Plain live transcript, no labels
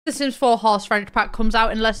The Sims 4 Horse Ranch pack comes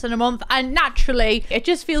out in less than a month, and naturally, it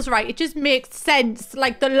just feels right. It just makes sense.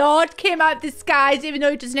 Like the Lord came out of the skies, even though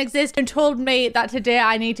it doesn't exist, and told me that today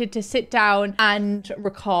I needed to sit down and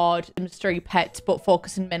record Sims 3 pets, but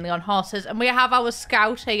focusing mainly on horses. And we have our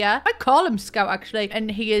Scout here. I call him Scout actually,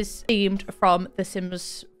 and he is themed from The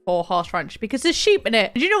Sims 4 Horse Ranch because there's sheep in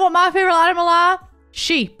it. Do you know what my favorite animal are?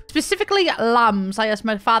 Sheep, specifically lambs. I asked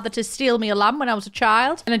my father to steal me a lamb when I was a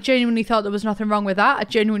child, and I genuinely thought there was nothing wrong with that. I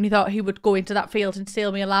genuinely thought he would go into that field and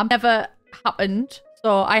steal me a lamb. Never happened.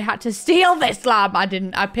 So I had to steal this lamb. I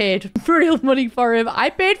didn't. I paid real money for him.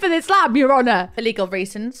 I paid for this lamb, Your Honor. For legal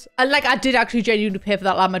reasons. And like, I did actually genuinely pay for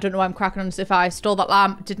that lamb. I don't know why I'm cracking on as if I stole that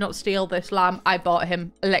lamb. Did not steal this lamb. I bought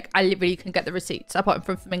him. Like, I literally can get the receipts. I bought him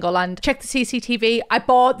from Flamingo Land. Check the CCTV. I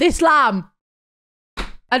bought this lamb.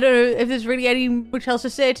 I don't know if there's really any much else to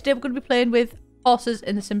say. Today we're going to be playing with horses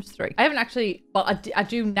in The Sims 3. I haven't actually, well, I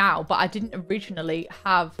do now, but I didn't originally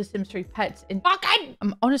have The Sims 3 pets in fucking.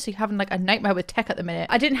 I'm honestly having like a nightmare with tech at the minute.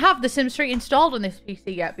 I didn't have The Sims 3 installed on this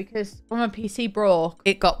PC yet because when my PC broke,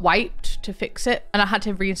 it got wiped to fix it and I had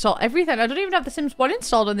to reinstall everything. I don't even have The Sims 1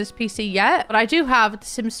 installed on this PC yet, but I do have The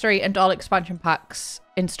Sims 3 and all expansion packs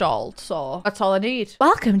installed, so that's all I need.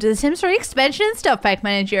 Welcome to The Sims 3 Expansion and Stuff Pack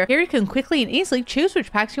Manager. Here you can quickly and easily choose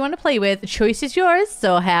which packs you want to play with. The choice is yours,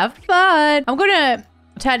 so have fun. I'm gonna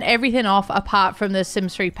turn everything off apart from the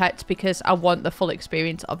Sims 3 pets because I want the full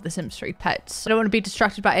experience of the Sims 3 pets. I don't want to be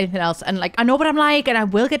distracted by anything else, and like, I know what I'm like and I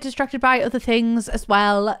will get distracted by other things as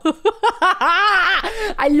well.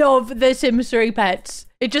 I love the Sims 3 pets.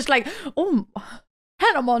 It's just like, oh,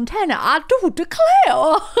 Hannah Montana, I do declare.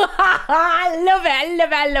 I love it, I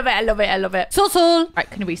love it, I love it, I love it, I love it. So. Right,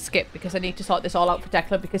 can we skip? Because I need to sort this all out for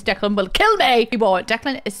Declan because Declan will kill me. He won't.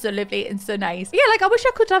 Declan is so lovely and so nice. Yeah, like I wish I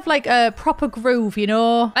could have like a proper groove, you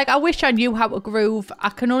know? Like I wish I knew how to groove. I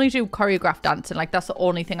can only do choreographed dancing. Like that's the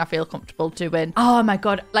only thing I feel comfortable doing. Oh my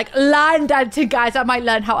God. Like line dancing, guys. I might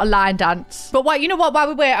learn how to line dance. But what, you know what? While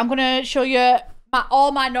we wait, I'm going to show you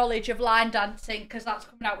all my knowledge of line dancing because that's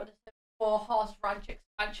coming out with a Horse Ranch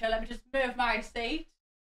expansion. Let me just move my seat.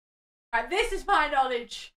 Right, this is my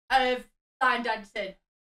knowledge of line dancing.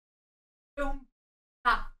 Boom,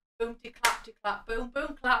 clap, boom, clap, boom,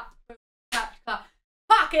 boom, clap, boom, clap, clap.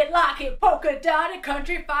 Park it, lock it, polka dot it,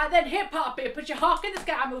 country fire, then hip hop it. Put your hawk in the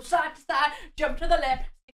sky, move side to side, jump to the left,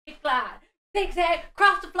 stick glide. Zigzag,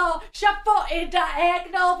 cross the floor, shove foot in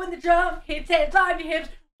diagonal when the drum hits it, line your hips.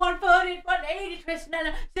 140, 180, twisting and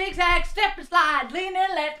a zigzag, step and slide, lean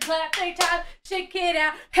and let the clap 3 times, shake it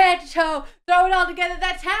out, head to toe, throw it all together,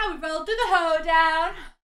 that's how we roll, do the hoe down.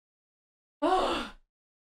 Oh.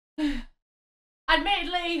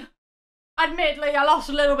 Admittedly, I lost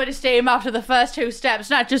a little bit of steam after the first 2 steps,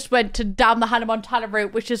 and I just went down the Hannah Montana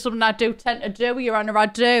route, which is something I do tend to do, Your Honor, I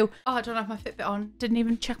do. Oh, I don't have my Fitbit on. Didn't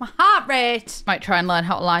even check my heart rate. Might try and learn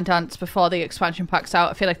how to line dance before the expansion pack's out.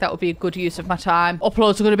 I feel like that would be a good use of my time.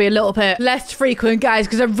 Uploads are going to be a little bit less frequent, guys,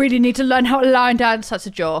 because I really need to learn how to line dance. That's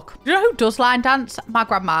a joke. Do you know who does line dance? My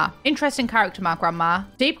grandma. Interesting character, my grandma.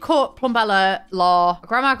 Deep cut Plumbella law. My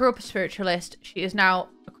grandma grew up a spiritualist. She is now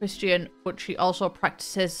a Christian, but she also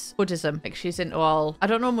practices Buddhism. Like she's into all, I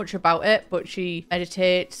don't know much about it, but she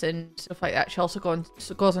meditates and stuff like that. She also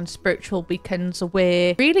goes on spiritual weekends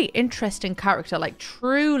away. Really interesting character, like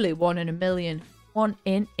truly one in a million. 1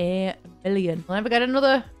 in a million. I'll never get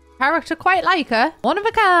another character quite like her. One of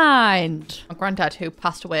a kind. My granddad, who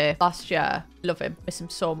passed away last year, love him, miss him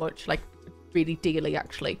so much. Like really dearly,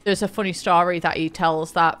 actually. There's a funny story that he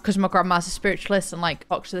tells that because my grandma's a spiritualist and like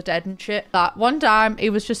talks to the dead and shit, that one time he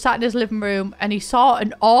was just sat in his living room and he saw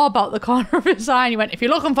an orb out the corner of his eye and he went, if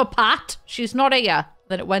you're looking for Pat, she's not here.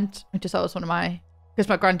 Then it went. I just thought it was one of my, because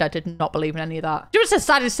my granddad did not believe in any of that. It was the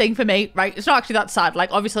saddest thing for me, right? It's not actually that sad. Like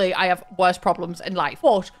obviously I have worse problems in life,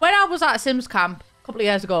 but when I was at a Sims camp a couple of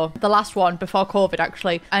years ago, the last one before COVID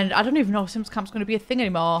actually, and I don't even know if Sims camp's going to be a thing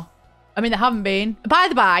anymore. I mean, they haven't been. By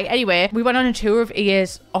the by, anyway, we went on a tour of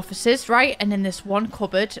EA's offices, right? And in this one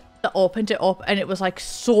cupboard that opened it up and it was like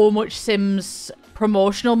so much Sims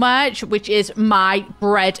promotional merch, which is my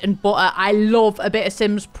bread and butter. I love a bit of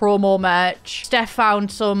Sims promo merch. Steph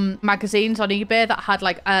found some magazines on eBay that had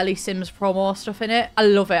like early Sims promo stuff in it. I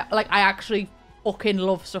love it. Like, I actually fucking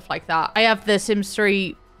love stuff like that. I have the Sims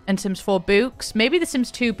 3 and Sims 4 books. Maybe the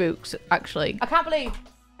Sims 2 books, actually. I can't believe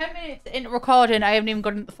 10 minutes into recording, I haven't even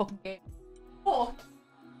got into the fucking game. But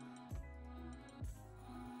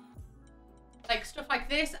like stuff like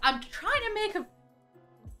this, I'm trying to make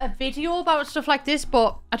a video about stuff like this,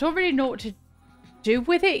 but I don't really know what to do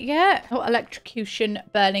with it yet. Oh, electrocution,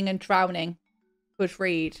 burning and drowning. Good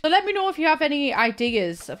read. So let me know if you have any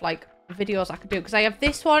ideas of like videos I could do because I have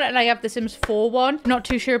this one and I have the Sims 4 one. I'm not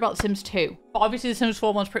too sure about Sims 2. But obviously the Sims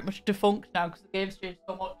 4 one's pretty much defunct now because the game's changed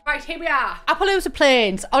so much. Right, here we are. Appaloosa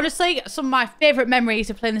Plains. Honestly, some of my favourite memories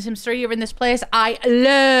of playing the Sims 3 are in this place. I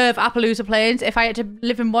love Appaloosa Plains. If I had to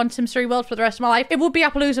live in one Sims 3 world for the rest of my life, it would be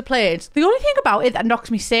Appaloosa Plains. The only thing about it that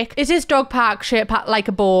knocks me sick is this dog park shaped like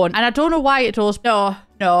a bone. And I don't know why it does. No.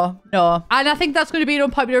 And I think that's going to be an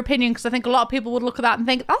unpopular opinion because I think a lot of people would look at that and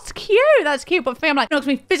think, that's cute. But for me, I'm like, it makes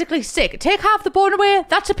me physically sick. Take half the bone away.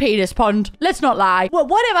 That's a penis pond. Let's not lie.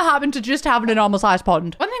 Whatever happened to just having a normal sized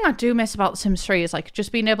pond? One thing I do miss about The Sims 3 is like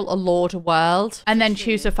just being able to load a world and then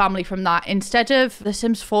choose a family from that. Instead of The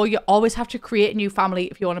Sims 4, you always have to create a new family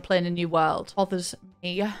if you want to play in a new world. Bothers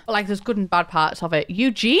me. But like, there's good and bad parts of it.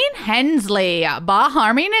 Eugene Hensley,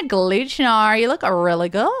 Baharmina Glitchnar. You look really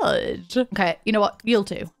good. Okay, you know what? You'll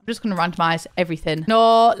do. I'm just going to randomize everything.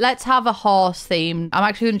 No, let's have a horse themed. I'm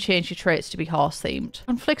actually going to change your traits to be horse themed.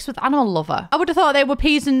 Conflicts with animal lover. I would have thought they were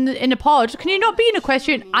peas in a pod. Can you not be an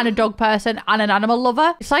equestrian and a dog person and an animal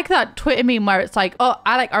lover? It's like that Twitter meme where it's like, oh,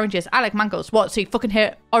 I like oranges. I like mangoes. What? So you fucking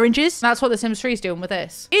hate oranges? That's what The Sims 3 is doing with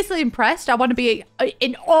this. Easily impressed. I want to be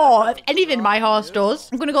in awe of anything my horse does.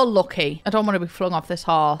 I'm going to go lucky. I don't want to be flung off this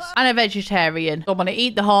horse. And a vegetarian. Don't want to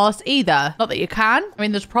eat the horse either. Not that you can. I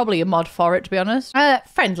mean, there's probably a mod for it, to be honest.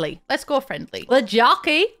 Friendly. Let's go friendly. The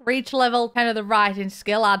jockey. Reach level 10 of the riding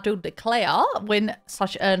skill. I do declare.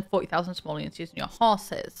 Win/earn 40,000 simoleons using your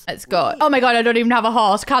horses. Let's go. Oh my god, I don't even have a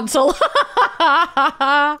horse. Cancel.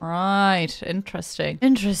 Right. Interesting.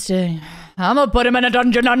 I'm gonna put him in a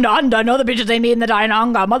dungeon under. No, the bitches ain't eating the dying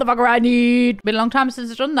hunger. Motherfucker, I need. Been a long time since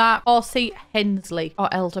I've done that. Horsey Hensley.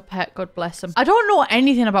 Or elder pet. God bless him. I don't know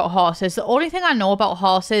anything about horses. The only thing I know about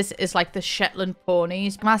horses is like the Shetland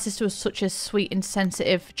ponies. My sister was such a sweet and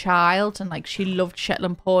sensitive child and like she loved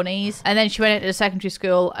Shetland ponies. And then she went into secondary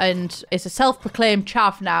school and is a self-proclaimed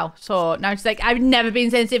chav now. So now she's like, I've never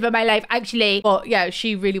been sensitive in my life, actually. But yeah,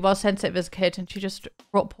 she really was sensitive as a kid and she just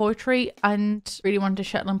wrote poetry and really wanted a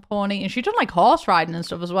Shetland pony. And she done like horse riding and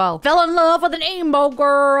stuff as well. Fell in love with an emo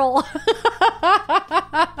girl.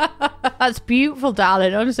 That's beautiful,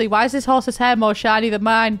 darling. Honestly, why is this horse's hair more shiny than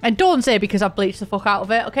mine? And don't say because I've bleached the fuck out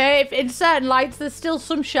of it, okay? If in certain lights there's still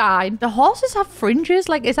some shine. The horses have fringes.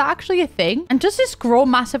 Like, is that actually a thing? And does this grow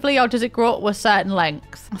massively or does it grow to a certain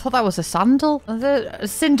length? I thought that was a sandal.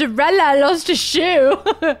 Cinderella lost a shoe.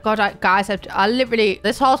 God, guys, I literally,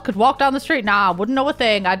 this horse could walk down the street now. I wouldn't know a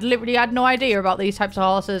thing. I'd literally had no idea about these types of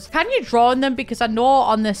horses. Can you draw on them? Because I know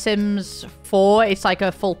on The Sims 4, it's like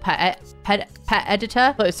a full pet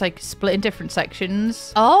editor, but it's like split in different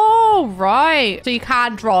sections. Oh, right. So you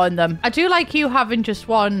can't draw on them. I do like you having just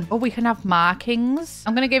one. Oh, we can have markings.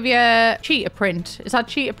 I'm going to give you a cheetah print. Is that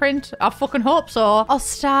cheetah print? I fucking hope so. Oh,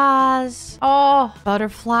 stars. Oh,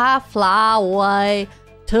 butterfly, fly away.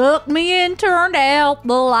 Took me and turned out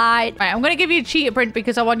the light. Right, I'm going to give you a cheetah print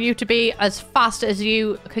because I want you to be as fast as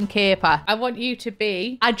you can caper. I want you to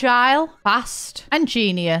be agile, fast, and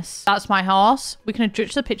genius. That's my horse. We can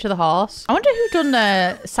adjust the picture of the horse. I wonder who done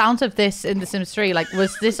the sounds of this in The Sims 3. Like,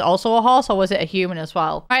 was this also a horse or was it a human as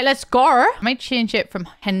well? All right, let's go. I might change it from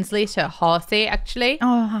Hensley to Horsey, actually.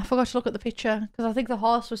 Oh, I forgot to look at the picture because I think the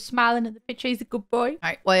horse was smiling at the picture. He's a good boy. All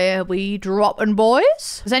right, where we dropping,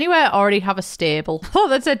 boys? Does anywhere already have a stable? Oh,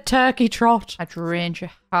 that's a turkey trot. I'd range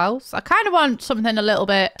your house. I kind of want something a little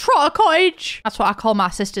bit trotter cottage. That's what I call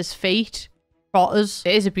my sister's feet. Trotters.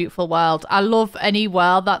 It is a beautiful world. I love any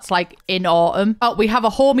world that's like in autumn. Oh, we have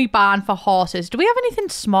a homey barn for horses. Do we have anything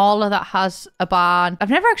smaller that has a barn?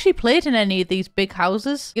 I've never actually played in any of these big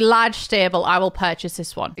houses. A large stable. I will purchase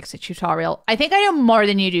this one. Exit tutorial. I think I know more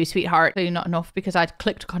than you do, sweetheart. Clearly not enough because I'd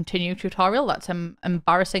clicked continue tutorial. That's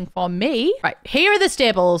embarrassing for me. Right. Here are the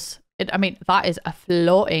stables. I mean, that is a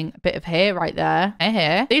floating bit of hair right there.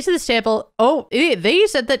 Hair. These are the stable. Oh,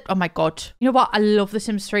 these are the... Oh my God. You know what? I love The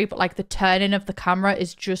Sims 3, but like the turning of the camera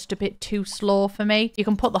is just a bit too slow for me. You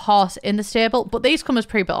can put the horse in the stable, but these come as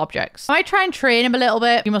pre-built objects. I might try and train him a little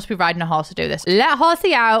bit. You must be riding a horse to do this. Let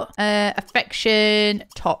horsey out. Affection.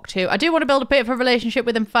 Talk to. I do want to build a bit of a relationship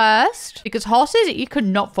with him first because horses, you could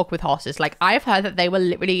not fuck with horses. Like, I've heard that they were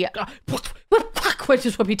literally... Which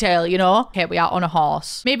is whoopie tail, you know? Okay, we are on a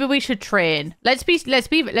horse. Maybe we should train. Let's be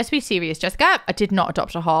serious, Jessica. I did not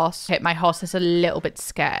adopt a horse. Okay, my horse is a little bit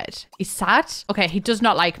scared. He's sad. Okay, he does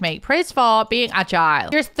not like me. Praise for being agile.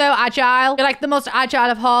 You're so agile. You're like the most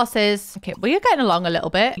agile of horses. Okay, we are getting along a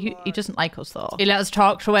little bit. He doesn't like us though. He let us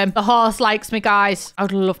talk to him. The horse likes me, guys. I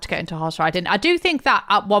would love to get into horse riding. I do think that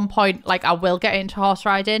at one point, like, I will get into horse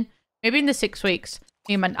riding. Maybe in the 6 weeks.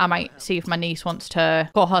 I might see if my niece wants to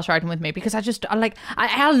go horse riding with me because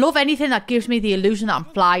I love anything that gives me the illusion that I'm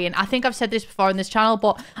flying. I think I've said this before on this channel,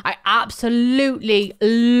 but I absolutely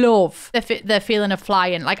love the feeling of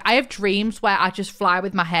flying. Like, I have dreams where I just fly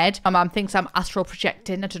with my head. My mum thinks I'm astral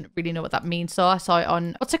projecting. I don't really know what that means, so I saw it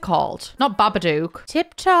on, what's it called? Not Babadook.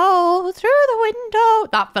 Tiptoe through the window.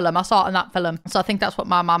 That film. I saw it in that film. So I think that's what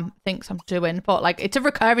my mum thinks I'm doing. But like, it's a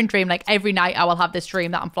recurring dream. Like, every night I will have this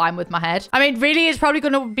dream that I'm flying with my head. I mean, really, it's probably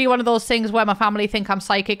going to be one of those things where my family think I'm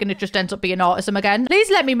psychic and it just ends up being autism again. Please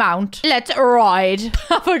let me mount. Let's ride.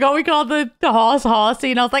 I forgot we called the horse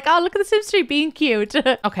horsey, and I was like, oh, look at the Sims 3 being cute.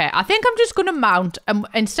 Okay, I think I'm just gonna mount, and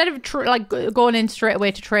instead of going in straight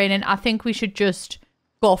away to training, I think we should just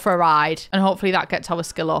go for a ride, and hopefully that gets our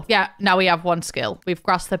skill up. Yeah, now we have one skill. We've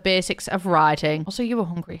grasped the basics of riding. Also, you were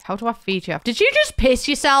hungry. How do I feed you? Did you just piss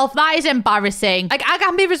yourself? That is embarrassing. Like, I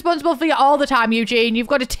can't be responsible for you all the time, Eugene. You've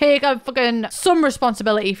got to take some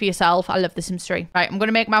responsibility for yourself. I love The Sims 3. Right, I'm going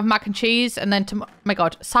to make my mac and cheese, and then oh my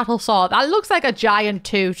God, saddle saw. That looks like a giant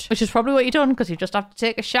toot, which is probably what you've done because you just have to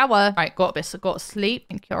take a shower. Right, go to sleep.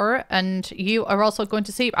 Thank you. And you are also going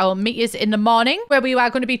to sleep. I will meet you in the morning where we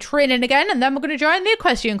are going to be training again, and then we're going to join the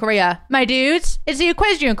equestrian career, my dudes. It's the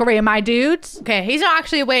equestrian career, my dudes. Okay, he's not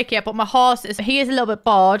actually awake yet, but my horse he is a little bit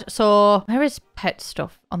bored. So where is pet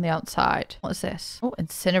stuff on the outside? What is this? Oh,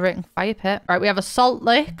 incinerating fire pit. Right, we have a salt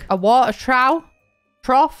lick, a water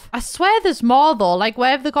trough. I swear there's more though. Like,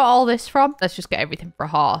 where have they got all this from? Let's just get everything for a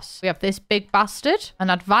horse. We have this big bastard, an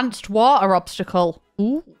advanced water obstacle.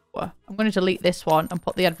 Ooh. I'm going to delete this one and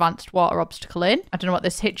put the advanced water obstacle in. I don't know what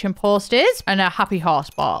this hitching post is. And a happy horse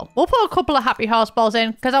ball. We'll put a couple of happy horse balls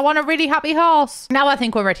in because I want a really happy horse. Now I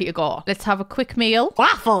think we're ready to go. Let's have a quick meal.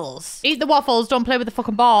 Waffles. Eat the waffles. Don't play with the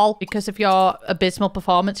fucking ball because of your abysmal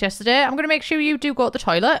performance yesterday. I'm going to make sure you do go to the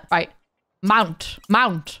toilet. Right. Mount,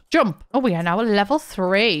 jump. Oh, we are now at level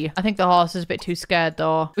 3. I think the horse is a bit too scared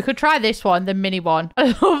though. We could try this one, the mini one.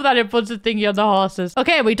 I love that it puts a thingy on the horses.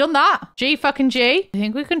 Okay, we done that. G fucking G. I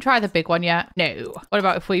think we can try the big one yet. No. What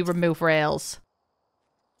about if we remove rails?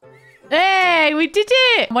 Hey, we did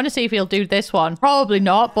it. I want to see if he'll do this one. Probably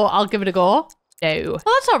not, but I'll give it a go. No. Well,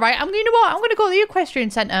 that's all right. You know what? I'm going to go to the equestrian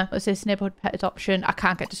centre. What's this? Neighbourhood pet adoption. I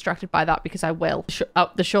can't get distracted by that because I will.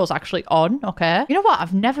 The show's actually on. Okay. You know what?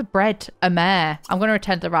 I've never bred a mare. I'm going to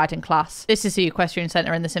attend the riding class. This is the equestrian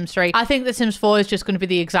centre in The Sims 3. I think The Sims 4 is just going to be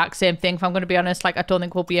the exact same thing. If I'm going to be honest, like, I don't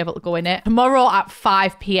think we'll be able to go in it. Tomorrow at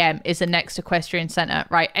 5 p.m. is the next equestrian centre.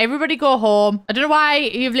 Right. Everybody go home. I don't know why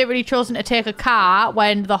you've literally chosen to take a car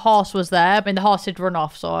when the horse was there. I mean, the horse did run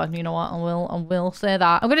off. So, you know what? I will say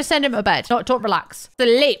that. I'm going to send him to bed. Don't relax.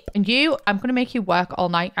 Sleep. And you, I'm going to make you work all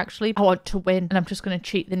night, actually. I want to win. And I'm just going to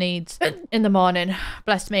cheat the needs in the morning.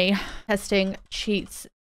 Bless me. Testing cheats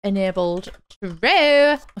enabled. True.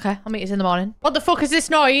 Okay, I'll meet you in the morning. What the fuck is this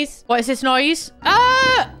noise? What is this noise?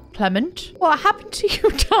 Clement, what happened to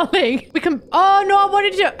you, darling? We can... Oh,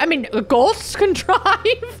 no, I mean, ghosts can drive.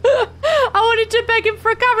 I wanted to beg him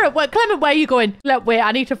for a carrot. Wait, Clement, where are you going? Wait,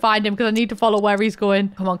 I need to find him because I need to follow where he's going.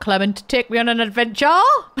 Come on, Clement, take me on an adventure.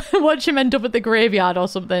 Watch him end up at the graveyard or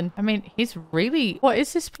something. I mean, he's really... What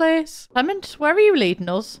is this place? Clement, where are you leading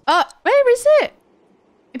us? Where is it?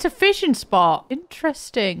 It's a fishing spot.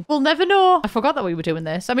 Interesting. We'll never know. I forgot that we were doing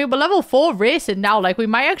this. I mean, we're level 4 racing now. Like, we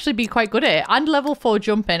might actually be quite good at it. And level 4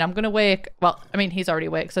 jumping. I'm going to wake... Well, I mean, he's already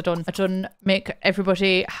awake, so I done make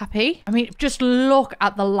everybody happy. I mean, just look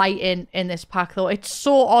at the lighting in this pack, though. It's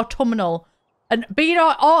so autumnal. And, but you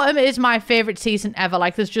know, autumn is my favourite season ever.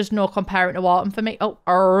 Like, there's just no comparing to autumn for me. Oh,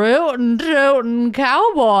 a rootin'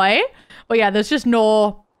 cowboy. But yeah, there's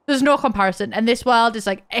no comparison. And this world is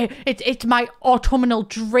like, it's my autumnal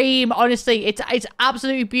dream. Honestly, it's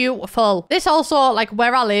absolutely beautiful. This also, like,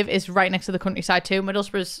 where I live is right next to the countryside too.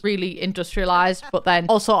 Middlesbrough is really industrialized, but then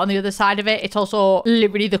also on the other side of it, it's also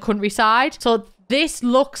literally the countryside. So this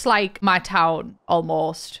looks like my town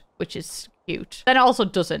almost, which is cute. Then it also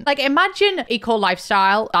doesn't. Like, imagine eco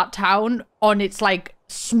lifestyle, that town on its like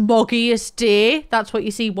smoggiest day. That's what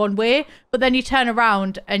you see one way, but then you turn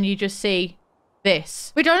around and you just see this,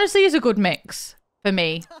 which honestly is a good mix for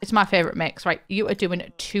me. It's my favorite mix. Right, you are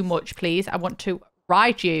doing too much, please. I want to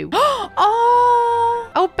ride you.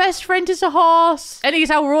 Oh, our best friend is a horse, and he's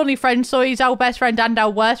our only friend, so he's our best friend and our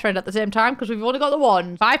worst friend at the same time because we've only got the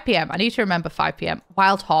one. 5 p.m. I need to remember 5 p.m.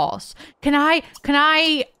 Wild horse. Can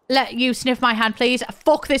I let you sniff my hand, please?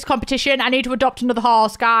 Fuck this competition. I need to adopt another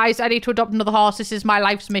horse, guys. I need to adopt another horse. This is my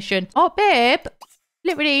life's mission. Oh, babe,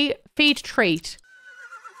 literally feed treat.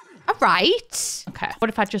 All right. Okay. What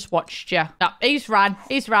if I just watched you? No, he's ran.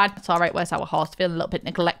 He's ran. It's all right. Where's our horse? Feeling a little bit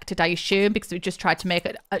neglected, I assume, because we just tried to make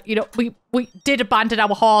it. You know, we did abandon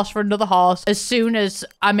our horse for another horse as soon as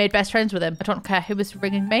I made best friends with him. I don't care who was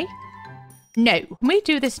ringing me. No. Can we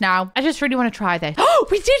do this now? I just really want to try this. Oh,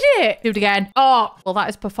 we did it! Do it again. Oh, well, that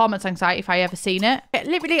is performance anxiety if I ever seen it.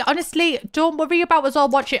 Literally, honestly, don't worry about us all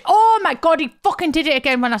watching. Oh my God, he fucking did it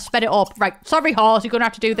again when I sped it up. Right, sorry, horse, you're going to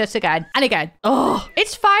have to do this again. And again. Oh,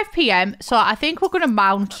 it's 5 p.m, so I think we're going to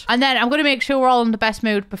mount. And then I'm going to make sure we're all in the best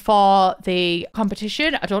mood before the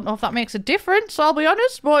competition. I don't know if that makes a difference, I'll be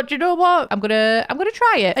honest. But do you know what? I'm gonna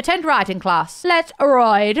try it. Attend riding class. Let's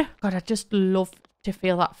ride. God, I just love to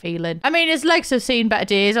feel that feeling. I mean, his legs have seen better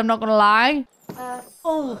days, I'm not gonna lie.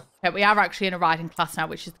 Okay, we are actually in a riding class now,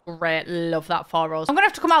 which is great. Love that for us. I'm gonna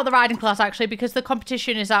have to come out of the riding class actually because the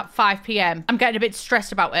competition is at 5 p.m. I'm getting a bit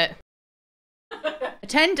stressed about it.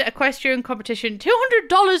 Attend equestrian competition.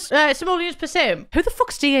 $200 simoleons per sim. Who the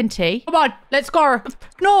fuck's DNT? Come on, let's go.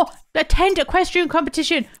 No, attend equestrian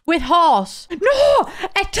competition with horse. No,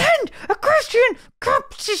 attend equestrian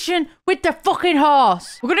competition with the fucking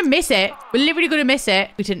horse. We're gonna miss it. We're literally gonna miss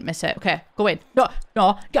it. We didn't miss it. Okay, go in.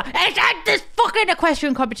 No, attend this fucking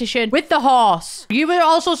equestrian competition with the horse. You were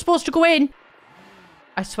also supposed to go in.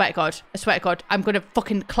 I swear to God. I swear to God. I'm going to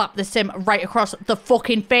fucking clap the sim right across the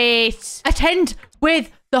fucking face. Attend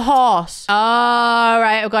with the horse. All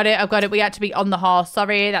right. I've got it. I've got it. We had to be on the horse.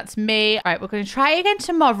 Sorry. That's me. All right. We're going to try again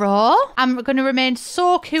tomorrow. And we're going to remain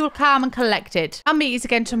so cool, calm and collected. I'll meet you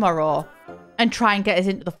again tomorrow. And try and get us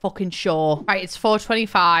into the fucking show. Right, it's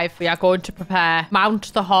 4:25. We are going to prepare.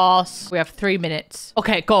 Mount the horse. We have 3 minutes.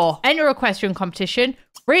 Okay, go. Enter equestrian competition.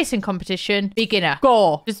 Racing competition. Beginner.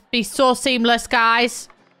 Go. Just be so seamless, guys.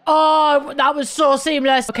 Oh, that was so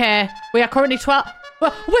seamless. Okay, we are currently 12.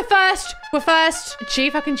 We're first. We're first.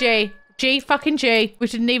 G fucking G. G fucking G. We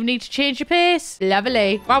didn't even need to change your pace.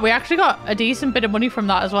 Lovely. Wow, we actually got a decent bit of money from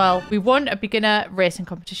that as well. We won a beginner racing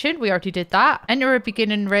competition. We already did that. Enter a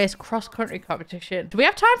beginning race cross-country competition. Do we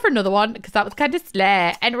have time for another one? Because that was kind of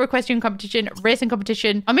slay. Enter equestrian competition, racing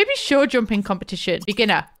competition, or maybe show jumping competition.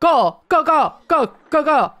 Beginner. Go. Go, go, go, go,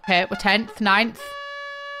 go. Okay, we're 10th, 9th,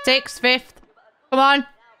 6th, 5th. Come on.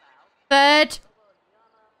 3rd.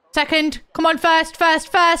 2nd. Come on, first.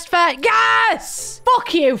 Yes!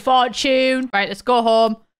 Fuck you, Fortune. Right, let's go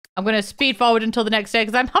home. I'm going to speed forward until the next day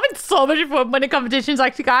because I'm having so much fun winning competitions.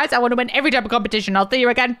 Actually, guys, I want to win every type of competition. I'll see you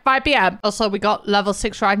again 5 p.m. Also, we got level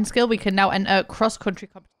 6 riding skill. We can now enter cross-country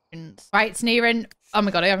competitions. Right, it's nearing... Oh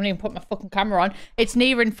my God, I haven't even put my fucking camera on. It's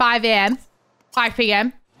nearing 5 a.m. 5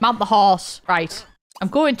 p.m. Mount the horse. Right. I'm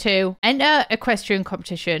going to enter equestrian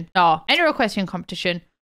competition. No, enter equestrian competition.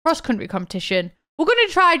 Cross-country competition. We're going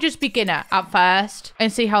to try just beginner at first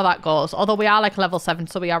and see how that goes. Although we are like level 7,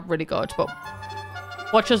 so we are really good. But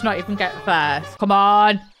watch us not even get first. Come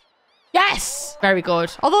on. Yes! Very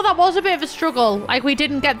good. Although that was a bit of a struggle. Like we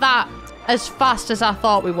didn't get that as fast as I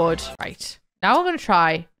thought we would. Right. Now we're going to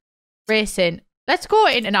try racing. Let's go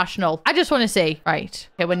international. I just want to see. Right.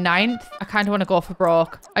 Okay, we're 9th. I kind of want to go for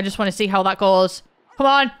broke. I just want to see how that goes. Come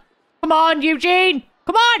on. Come on, Eugene.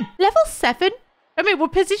 Come on. Level 7. I mean, we're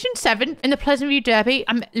position 7 in the Pleasant View Derby.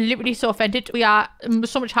 I'm literally so offended. We are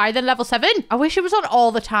so much higher than level 7. I wish it was on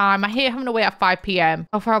all the time. I hate having to wait at 5 p.m.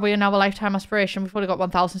 How far are we in our lifetime aspiration? We've only got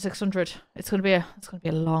 1,600. It's gonna be a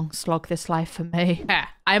long slog, this life for me. Yeah.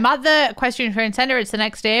 I'm at the equestrian training center. It's the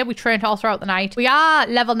next day. We trained all throughout the night. We are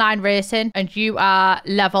level 9 racing and you are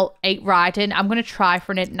level 8 riding. I'm gonna try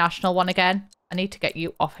for an international one again. I need to get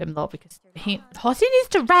you off him though because Horsey needs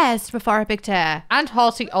to rest before a big day. And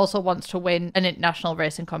Horsey also wants to win an international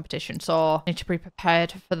racing competition. So I need to be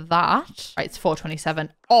prepared for that. Right, it's 4:27.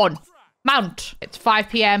 On. Mount. It's 5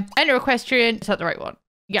 p.m. Enter equestrian. Is that the right one?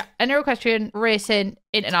 Yeah. Enter equestrian racing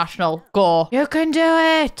international. Go. You can do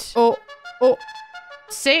it. Oh.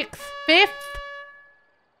 6th. 5th.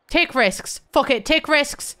 Take risks. Fuck it. Take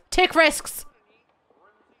risks. Take risks.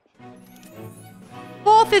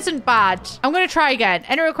 4th isn't bad. I'm going to try again.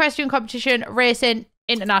 Enter equestrian competition, racing,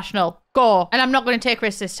 international. Go. And I'm not going to take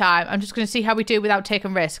risks this time. I'm just going to see how we do without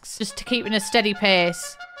taking risks. Just to keep in a steady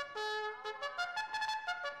pace.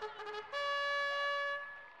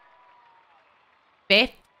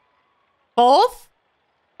 5th. 4th.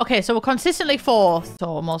 Okay, so we're consistently 4th. So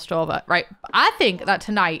almost over. Right. I think that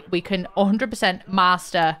tonight we can 100%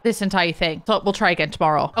 master this entire thing. So we'll try again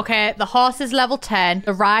tomorrow. Okay, the horse is level 10.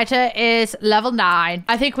 The rider is level 9.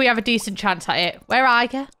 I think we have a decent chance at it. Where are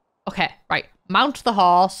you? Okay, right. Mount the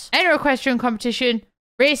horse. Enter equestrian competition.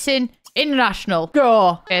 Racing. International.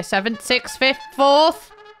 Go. Okay, 7th, 6th, 5th, 4th.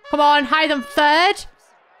 Come on, higher than 3rd.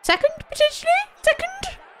 2nd, potentially?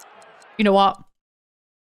 2nd? You know what?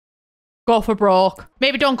 Go for broke.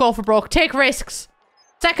 Maybe don't go for broke. Take risks.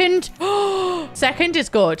 Second. Second is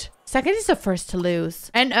good. Second is the first to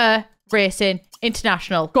lose. Enter racing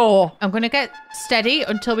international. Go. I'm going to get steady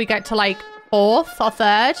until we get to like 4th or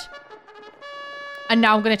 3rd. And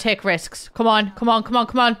now I'm going to take risks. Come on. Come on. Come on.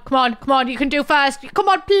 Come on. Come on. Come on. You can do first. Come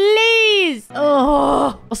on, please.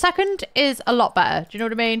 Oh. Well, second is a lot better. Do you know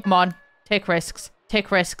what I mean? Come on. Take risks.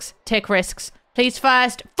 Take risks. Take risks. Please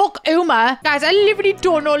first. Fuck Uma. Guys, I literally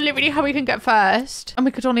don't know how we can get first. And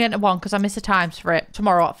we could only enter 1 because I missed the times for it.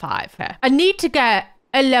 Tomorrow at 5. Okay. I need to get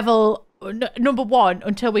a level number 1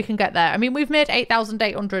 until we can get there. I mean, we've made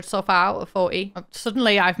 8,800 so far out of 40.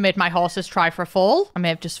 Suddenly, I've made my horses try for a fall. I may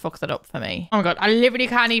have just fucked that up for me. Oh my god, I literally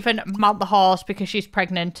can't even mount the horse because she's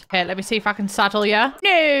pregnant. Okay, let me see if I can saddle you.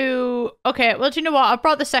 No. Okay, well, do you know what? I've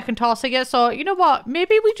brought the second horse here, so you know what?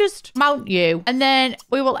 Maybe we just mount you and then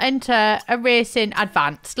we will enter a race in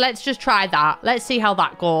advanced. Let's just try that. Let's see how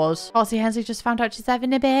that goes. Horsey Hensley just found out she's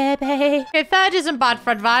having a baby. Okay, 3rd isn't bad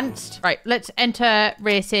for advanced. Right, let's enter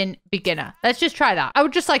racing beginner. Let's just try that. I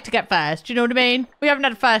would just like to get first. Do you know what I mean? We haven't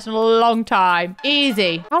had a first in a long time.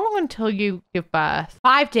 Easy. How long until you give birth?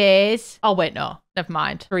 5 days. Oh, wait, no. Never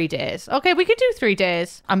mind. 3 days. Okay, we can do 3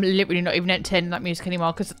 days. I'm literally not even entertaining that music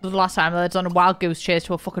anymore because the last time I was on a wild goose chase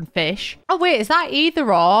to a fucking fish. Oh, wait, is that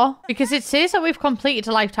either or? Because it says that we've completed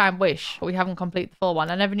a lifetime wish, but we haven't completed the full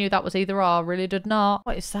one. I never knew that was either or. Really did not.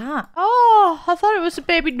 What is that? Oh, I thought it was a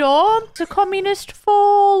baby gnome. It's a communist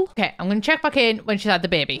foal. Okay, I'm going to check back in when she's had the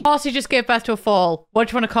baby. Horsey just gave birth to a foal. What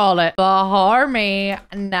do you want to call it? Bahami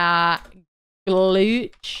na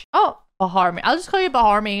glooch. Oh. Baharmi. I'll just call you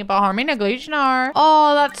Baharmi. Baharmi Naglujnar.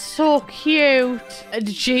 Oh, that's so cute.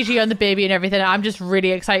 Gigi on the baby and everything. I'm just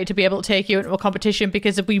really excited to be able to take you into a competition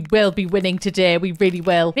because we will be winning today. We really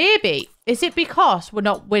will. Maybe. Is it because we're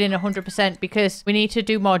not winning 100% because we need to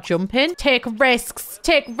do more jumping? Take risks.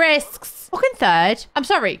 Take risks. Fucking 3rd. I'm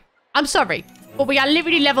sorry. I'm sorry. But we are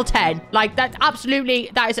literally level 10. Like, that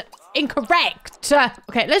absolutely, that is incorrect.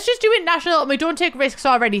 Okay, let's just do it national and we don't take risks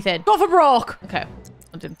or anything. Go for broke. Okay.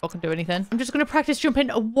 I didn't fucking do anything. I'm just going to practice jumping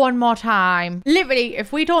 1 more time. Literally,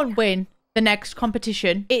 if we don't win the next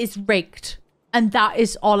competition, it is rigged. And that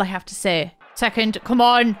is all I have to say. Second, come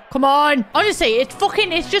on, come on. Honestly,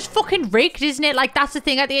 it's just fucking rigged, isn't it? Like, that's the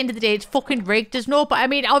thing. At the end of the day, it's fucking rigged. There's no, but I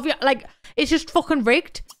mean, like, it's just fucking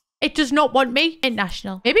rigged. It does not want me in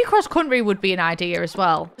national. Maybe cross country would be an idea as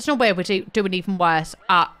well. There's no way we're doing even worse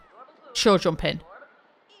at show jumping.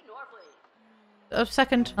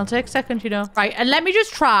 Second. I'll take second, you know. Right, and let me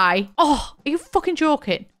just try. Oh, are you fucking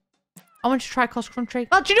joking? I want to try cross country.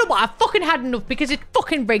 Well, do you know what? I've fucking had enough because it's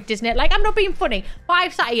fucking rigged, isn't it? Like, I'm not being funny. But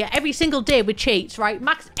I've sat here every single day with cheats, right?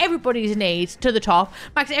 Max everybody's needs to the top.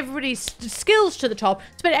 Max everybody's skills to the top.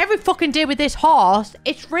 Spend every fucking day with this horse.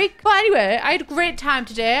 It's rigged. But anyway, I had a great time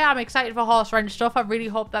today. I'm excited for horse riding stuff. I really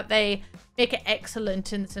hope that they make it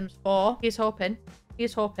excellent in The Sims 4. Here's hoping.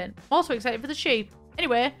 Here's hoping. I'm also excited for the sheep.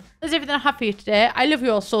 Anyway, that's everything I have for you today. I love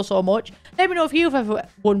you all so much. Let me know if you've ever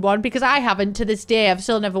won one because I haven't to this day. I've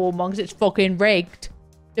still never won one because it's fucking rigged.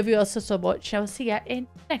 Love you all so much. I will see you in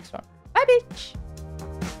the next one. Bye, bitch.